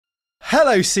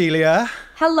Hello, Celia.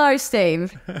 Hello,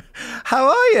 Steve. How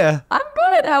are you? I'm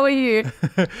good. How are you?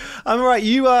 I'm all right.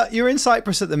 You're in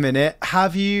Cyprus at the minute.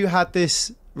 Have you had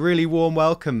this really warm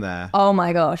welcome there? Oh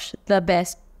my gosh, the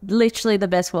best. Literally the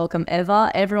best welcome ever.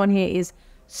 Everyone here is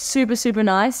super, super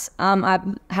nice.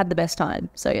 I've had the best time.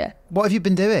 So yeah. What have you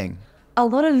been doing? A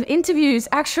lot of interviews,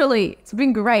 actually. It's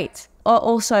been great. I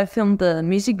also filmed the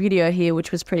music video here,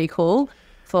 which was pretty cool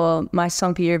for my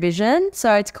song for Eurovision.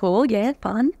 So it's cool. Yeah,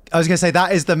 fun. I was going to say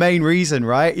that is the main reason,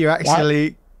 right? You're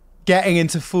actually getting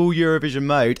into full Eurovision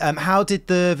mode. How did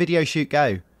the video shoot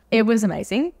go? It was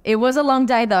amazing. It was a long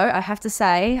day though, I have to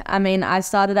say. I mean, I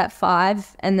started at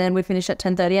 5 and then we finished at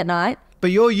 10:30 at night.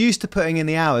 But you're used to putting in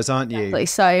the hours, aren't you? Exactly.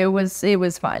 So it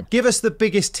was fine. Give us the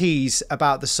biggest tease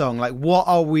about the song. Like, what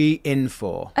are we in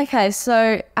for? Okay,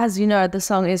 so as you know, the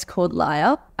song is called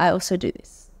Liar. I also do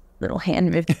this little hand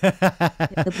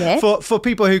movement. For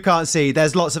people who can't see,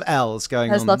 there's lots of L's going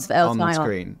on. There's lots of L's on going the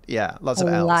screen. Yeah, lots of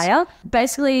L's. Liar.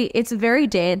 Basically, it's a very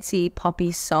dancey,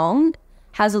 poppy song.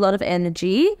 Has a lot of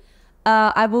energy.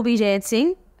 I will be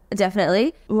dancing,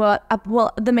 definitely. Well,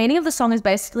 the meaning of the song is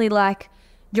basically like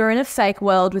you're in a fake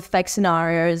world with fake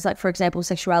scenarios, like for example,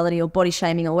 sexuality or body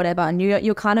shaming or whatever, and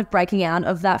you're kind of breaking out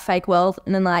of that fake world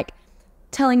and then like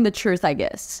telling the truth, I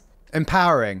guess.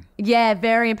 Empowering. Yeah,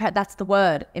 very empowering. That's the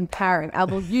word, empowering. I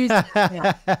will use it.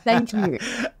 Yeah. Thank you.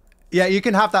 Yeah, you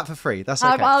can have that for free. That's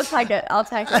okay. I'll take it. I'll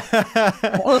take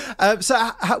it. So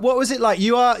what was it like?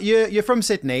 You're from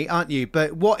Sydney, aren't you?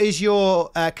 But what is your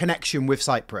connection with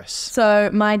Cyprus? So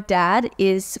my dad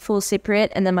is full Cypriot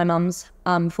and then my mum's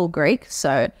full Greek.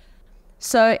 So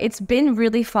it's been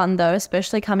really fun though,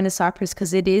 especially coming to Cyprus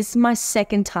because it is my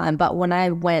second time. But when I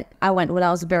went when I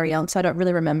was very young, so I don't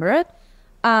really remember it.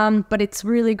 But it's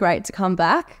really great to come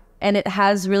back and it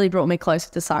has really brought me closer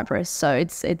to Cyprus. So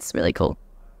it's really cool.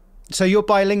 So you're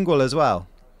bilingual as well?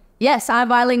 Yes, I'm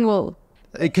bilingual.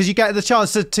 Because you get the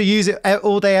chance to use it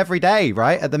all day, every day,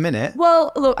 right? At the minute.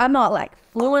 Well, look, I'm not like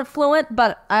fluent,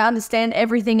 but I understand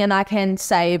everything and I can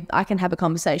have a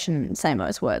conversation and say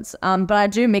most words. But I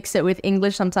do mix it with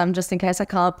English sometimes just in case I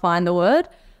can't find the word.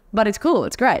 But it's cool.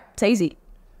 It's great. It's easy.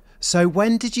 So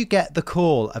when did you get the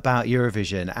call about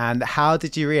Eurovision and how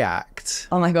did you react?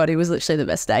 Oh my God, it was literally the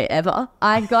best day ever.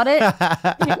 I got it.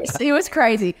 It was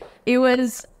crazy. I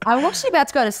was actually about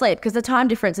to go to sleep because the time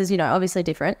difference is, obviously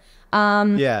different.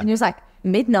 Yeah. And it was like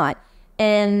midnight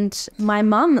and my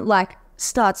mum like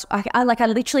starts, I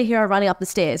literally hear her running up the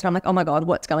stairs and I'm like, oh my God,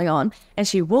 what's going on? And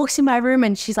she walks in my room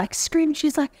and she's like screaming.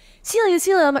 She's like,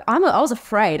 Celia. I'm like, I was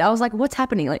afraid. I was like, what's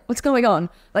happening? Like, what's going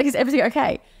on? Like, is everything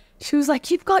okay? She was like,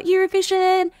 you've got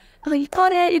Eurovision. I'm like, you've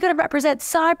got it. You've got to represent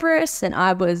Cyprus. And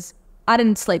I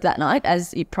didn't sleep that night,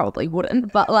 as you probably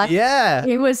wouldn't. But like, yeah,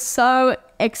 it was so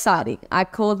exciting. I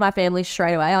called my family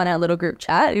straight away on our little group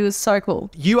chat. It was so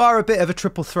cool. You are a bit of a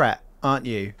triple threat, aren't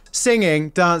you? Singing,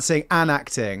 dancing, and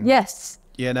acting. Yes.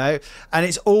 And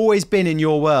it's always been in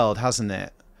your world, hasn't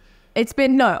it? It's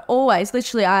been, no, always.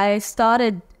 Literally, I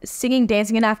started singing,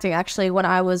 dancing, and acting actually when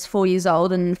I was 4 years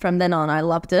old. And from then on, I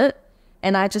loved it.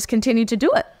 And I just continued to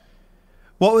do it.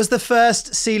 What was the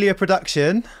first Silia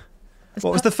production?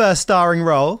 What was the first starring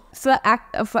role? For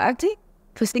acting?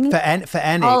 For singing? For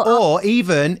any. Or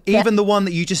even the one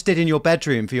that you just did in your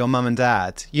bedroom for your mum and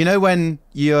dad. You know when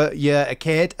you're a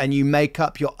kid and you make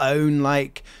up your own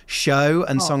like show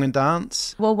and song and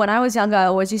dance? Well, when I was younger, I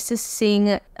always used to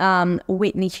sing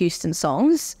Whitney Houston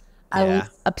songs. I was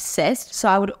obsessed. So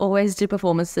I would always do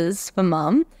performances for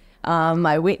mum.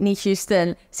 My Whitney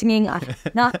Houston singing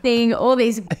Nothing, all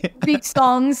these big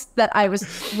songs that I was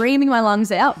screaming my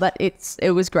lungs out, but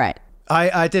it was great.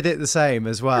 I did it the same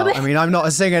as well. I mean, I'm not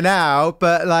a singer now,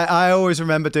 but like I always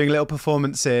remember doing little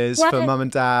performances for mum and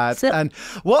dad. And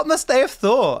what must they have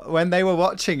thought when they were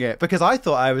watching it? Because I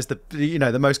thought I was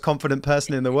the most confident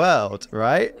person in the world,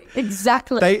 right?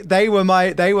 Exactly. They were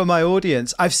my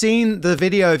audience. I've seen the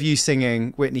video of you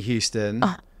singing Whitney Houston.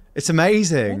 It's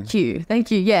amazing.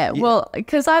 Thank you. Yeah, well,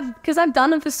 because I've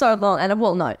done it for so long,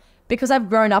 and because I've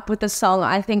grown up with the song,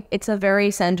 I think it's a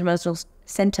very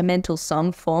sentimental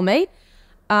song for me.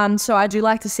 So I do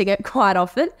like to sing it quite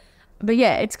often. But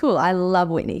yeah, it's cool. I love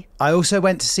Whitney. I also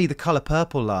went to see The Colour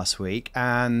Purple last week,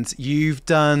 and you've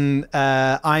done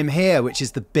I'm Here, which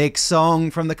is the big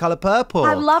song from The Colour Purple.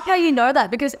 I love how you know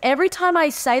that, because every time I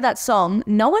say that song,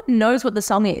 no one knows what the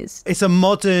song is. It's a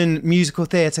modern musical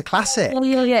theatre classic.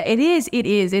 Yeah, it is.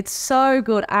 It's so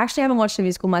good. I actually haven't watched the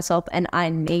musical myself, and I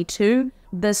need to.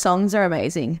 The songs are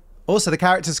amazing. Also, the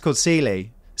character's called Celia.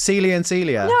 Silia and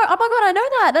Silia. No, oh my God, I know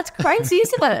that. That's crazy,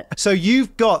 isn't it? So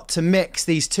you've got to mix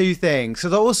these two things.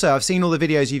 So also, I've seen all the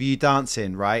videos of you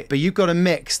dancing, right? But you've got to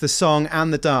mix the song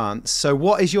and the dance. So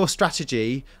what is your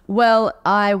strategy? Well,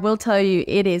 I will tell you,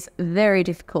 it is very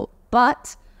difficult,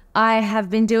 but I have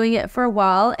been doing it for a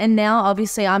while, and now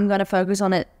obviously I'm going to focus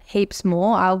on it heaps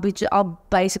more. I'll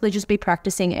basically just be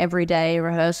practicing every day,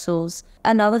 rehearsals.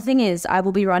 Another thing is I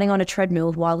will be running on a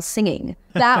treadmill while singing.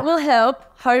 That will help,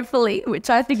 hopefully, which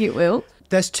I think it will.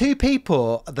 There's two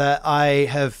people that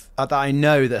I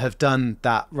know that have done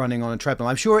that, running on a treadmill.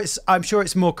 I'm sure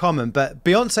it's more common, but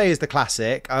Beyonce is the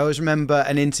classic. I always remember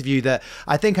an interview that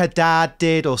I think her dad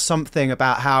did or something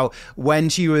about how when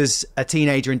she was a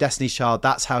teenager in Destiny's Child,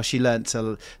 that's how she learned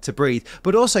to breathe.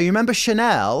 But also, you remember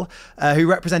Chanel, who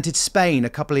represented Spain a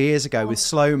couple of years ago with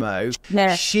Slow Mo.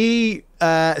 Yeah. She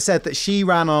said that she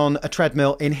ran on a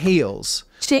treadmill in heels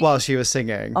while she was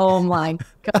singing. Oh my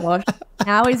gosh.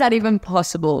 How is that even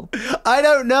possible? I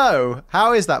don't know.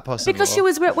 How is that possible? Because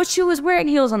she was wearing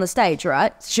heels on the stage,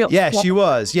 right? She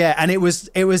was. Yeah, and it was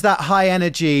that high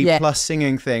energy plus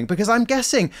singing thing. Because I'm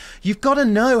guessing you've got to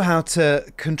know how to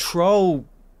control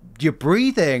your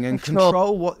breathing and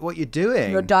control what you're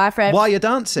doing, your diaphragm while you're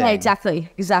dancing. Yeah,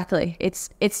 exactly. It's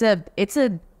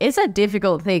a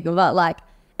difficult thing, but like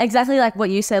exactly like what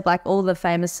you said, like all the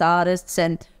famous artists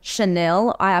and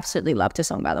Chanel. I absolutely loved her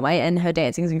song, by the way, and her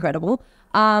dancing is incredible.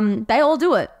 They all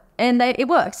do it, and it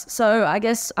works. So I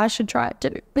guess I should try it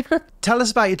too. Tell us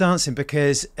about your dancing,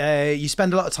 because you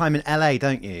spend a lot of time in LA,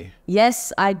 don't you?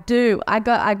 Yes, I do. I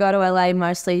go to LA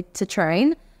mostly to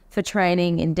train, for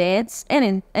training in dance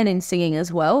and in singing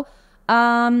as well.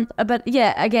 But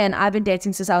yeah, again, I've been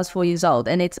dancing since I was 4 years old,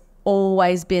 and it's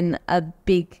always been a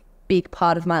big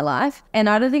part of my life, and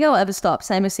I don't think I'll ever stop.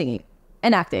 Same as singing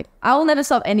and acting. I will never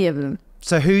stop any of them.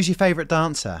 So who's your favorite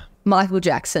dancer? Michael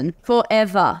Jackson,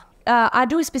 forever. I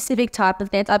do a specific type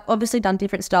of dance. I've obviously done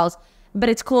different styles, but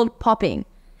it's called popping.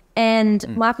 And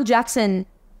Michael Jackson,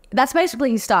 that's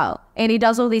basically his style, and he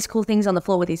does all these cool things on the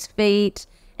floor with his feet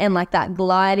and like that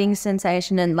gliding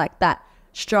sensation and like that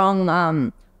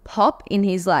strong pop in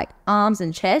his like arms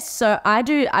and chest. So I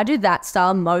do that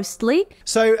style mostly.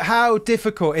 So how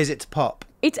difficult is it to pop?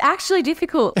 It's actually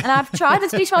difficult, and I've tried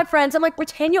to teach my friends. I'm like,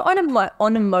 pretend you're on a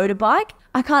motorbike.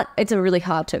 I can't. It's really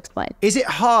hard to explain. Is it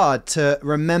hard to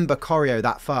remember choreo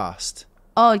that fast?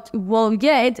 Oh well,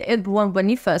 yeah. When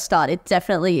you first start, it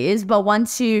definitely is. But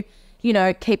once you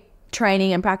keep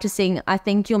training and practicing, I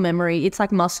think your memory, it's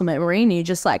like muscle memory, and you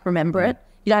just like remember it.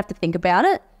 You don't have to think about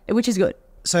it, which is good.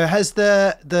 So has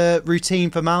the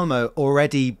routine for Malmo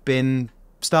already been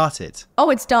started? Oh,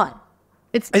 it's done.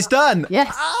 It's done.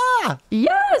 Yes.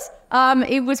 Yes.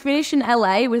 It was finished in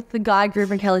LA with the Guy Group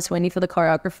and Kelly Sweeney for the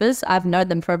choreographers. I've known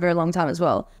them for a very long time as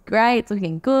well. Great, it's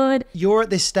looking good. You're at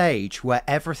this stage where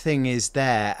everything is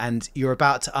there and you're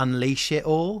about to unleash it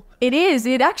all. It is.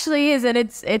 It actually is, and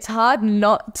it's hard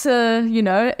not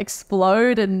to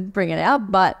explode and bring it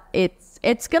out, but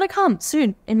it's gonna come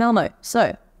soon in Malmo.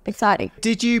 So exciting.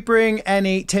 Did you bring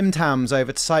any Tim Tams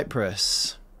over to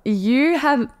Cyprus? You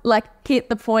have hit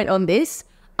the point on this.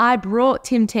 I brought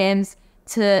Tim Tams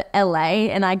to LA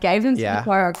and I gave them to the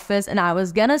choreographers, and I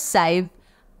was gonna save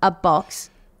a box.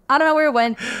 I don't know where it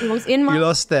went. It was in my... You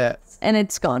lost it. And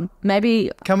it's gone. Maybe...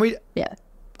 Can we... Yeah.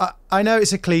 I know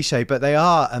it's a cliche, but they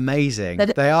are amazing.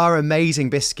 They are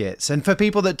amazing biscuits. And for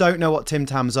people that don't know what Tim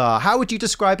Tams are, how would you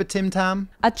describe a Tim Tam?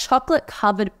 A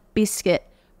chocolate-covered biscuit,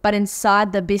 but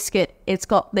inside the biscuit, it's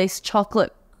got this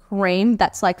chocolate cream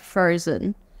that's like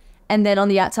frozen. And then on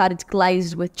the outside, it's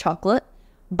glazed with chocolate.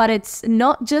 But it's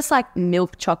not just like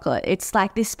milk chocolate. It's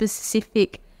like this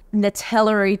specific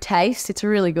Nutella-y taste. It's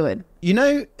really good. You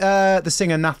know the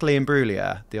singer Natalie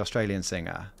Imbruglia, the Australian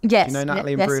singer? Yes. You know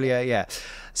Natalie Imbruglia? Yeah.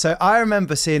 So I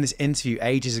remember seeing this interview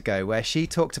ages ago where she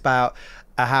talked about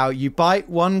how you bite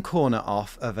one corner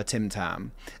off of a Tim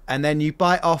Tam and then you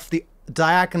bite off the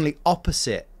diagonally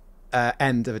opposite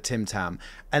end of a Tim Tam,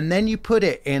 and then you put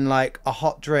it in like a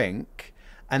hot drink,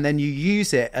 and then you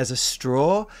use it as a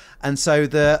straw, and so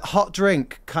the hot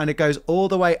drink kind of goes all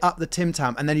the way up the Tim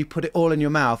Tam, and then you put it all in your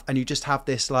mouth, and you just have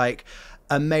this like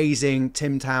amazing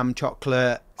Tim Tam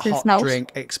chocolate hot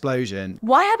drink explosion.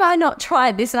 Why have I not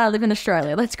tried this and I live in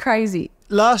Australia? That's crazy.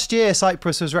 Last year,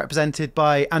 Cyprus was represented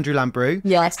by Andrew Lambrou.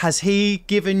 Yes. Has he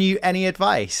given you any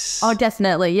advice? Oh,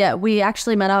 definitely, yeah. We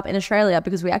actually met up in Australia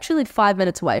because we actually live 5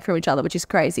 minutes away from each other, which is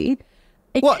crazy.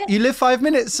 What? You live 5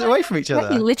 minutes away from each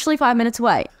other? Literally 5 minutes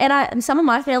away. And some of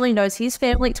my family knows his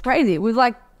family. It's crazy. We've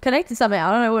connected somehow.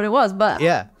 I don't know what it was, but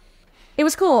yeah, it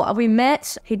was cool. We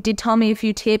met. He did tell me a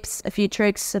few tips, a few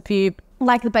tricks, a few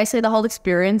like basically the whole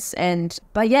experience.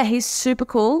 But yeah, he's super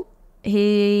cool.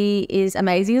 He is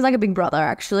amazing. He's like a big brother,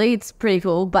 actually. It's pretty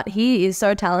cool. But he is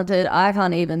so talented. I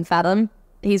can't even fathom.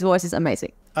 His voice is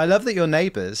amazing. I love that you're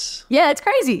neighbours. Yeah, it's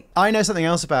crazy. I know something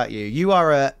else about you. You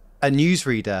are a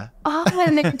newsreader. Oh, I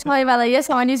didn't tell you about that. Yes,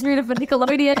 I'm a newsreader for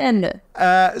Nickelodeon.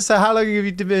 So how long have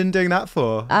you been doing that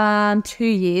for? 2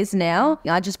 years now.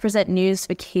 I just present news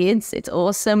for kids. It's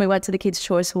awesome. We went to the Kids'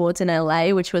 Choice Awards in LA,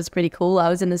 which was pretty cool. I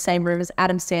was in the same room as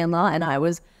Adam Sandler, and I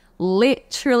was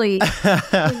literally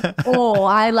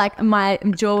my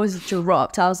jaw was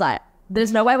dropped. I was like,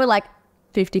 there's no way we're like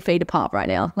 50 feet apart right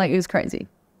now. Like, it was crazy.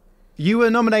 You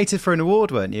were nominated for an award,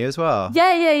 weren't you, as well?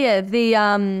 Yeah. The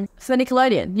for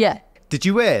Nickelodeon. Yeah. Did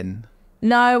you win?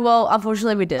 No, well,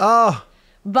 unfortunately we did. Oh.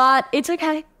 But it's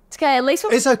okay. It's okay. At least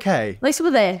it's okay. At least we're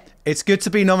there. It's good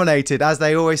to be nominated, as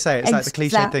they always say. It's like the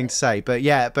cliche thing to say. But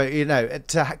yeah, you know,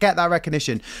 to get that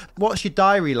recognition. What's your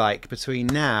diary like between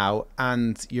now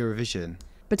and Eurovision?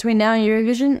 Between now and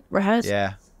Eurovision, rehearse,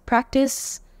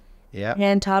 practice,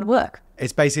 and hard work.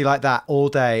 It's basically like that all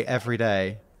day, every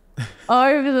day.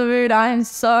 Over the moon. I am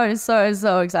so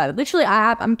excited. Literally,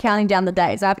 I'm counting down the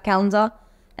days. I have a calendar,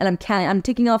 and I'm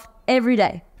ticking off every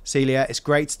day. Celia, it's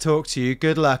great to talk to you.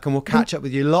 Good luck, and we'll catch up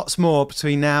with you lots more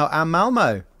between now and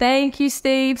Malmo. Thank you,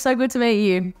 Steve. So good to meet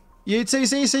you. You too.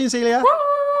 See you soon, Celia.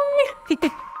 Bye.